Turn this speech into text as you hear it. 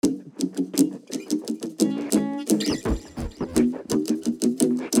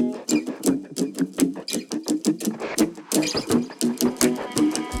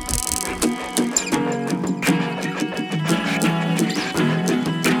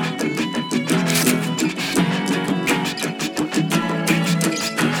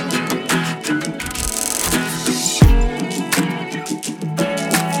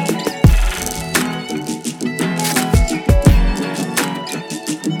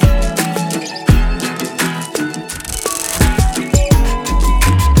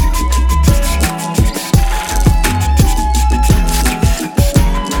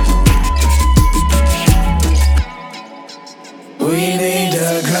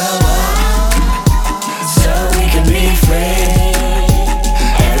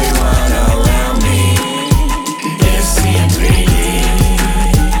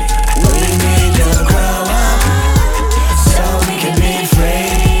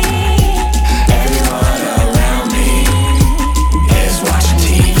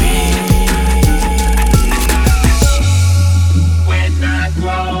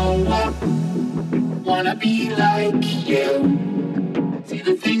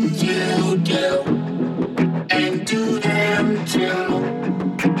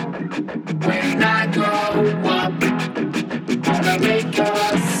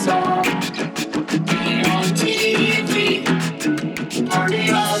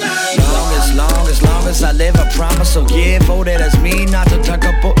Long as I live, I promise I'll give. Oh, that is me, not to talk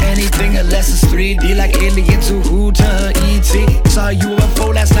about anything unless it's 3D, like aliens who hoot to E.T. Saw you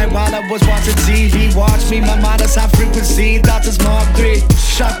UFO last night while I was watching TV. Watch me, my mind is high frequency, thoughts is Mark 3.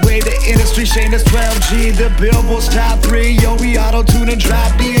 Shockwave, the industry, Shameless 12G. The Billboard's top 3, yo, we auto-tune and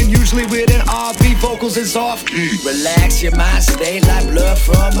drop D. And usually with an R3, vocals is off key. Relax your mind, stay like blood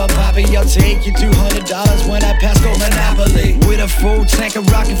from a poppy. I'll take you $200 when I pass go Monopoly. With a full tank of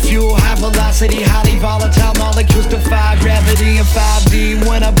rocket fuel, high velocity, highly volatile molecules defy gravity in 5D.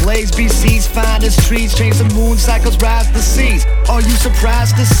 When I blaze BCs, finest trees, change the moon cycles, rise the seas. Are you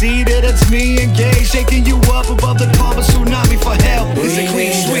surprised to see that it's me engaged, shaking you up above the karma tsunami for hell? It's a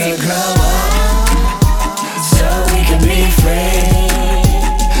clean sweep. Grow up so we can be free.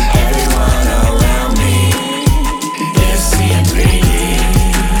 Everyone around me is seeing 3D.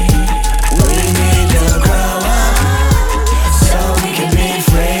 We need to grow up so we can be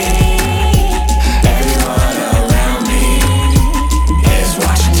free. Everyone around me is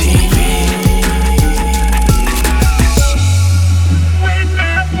watching TV. When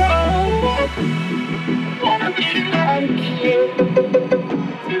I grow up, wanna be like you.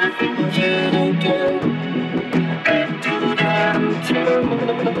 Do the things you don't do, and do them too.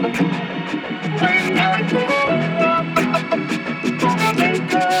 When I grow up, wanna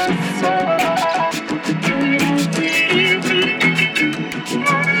make us so.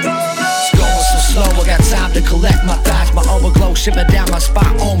 Going so slow, I got time to collect my thoughts. My overglow shiver down my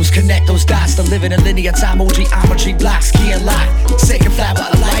spine. Almost connect those dots to live in a linear time. OG geometry blocks, key and lock. Sacred fly by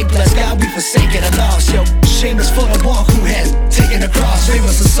the light, bless God, we forsaken and lost. Yo, shameless for the one who has taken the cross.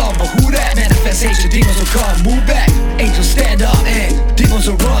 Famous a song, but who that? Manifestation, demons will come, move back. Angels stand up and demons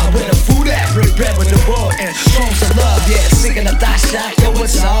will run. Where the food at? Break bread with the world and strong of love. Yeah, singing a thought shot. Yo,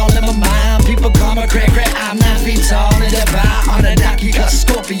 what's up?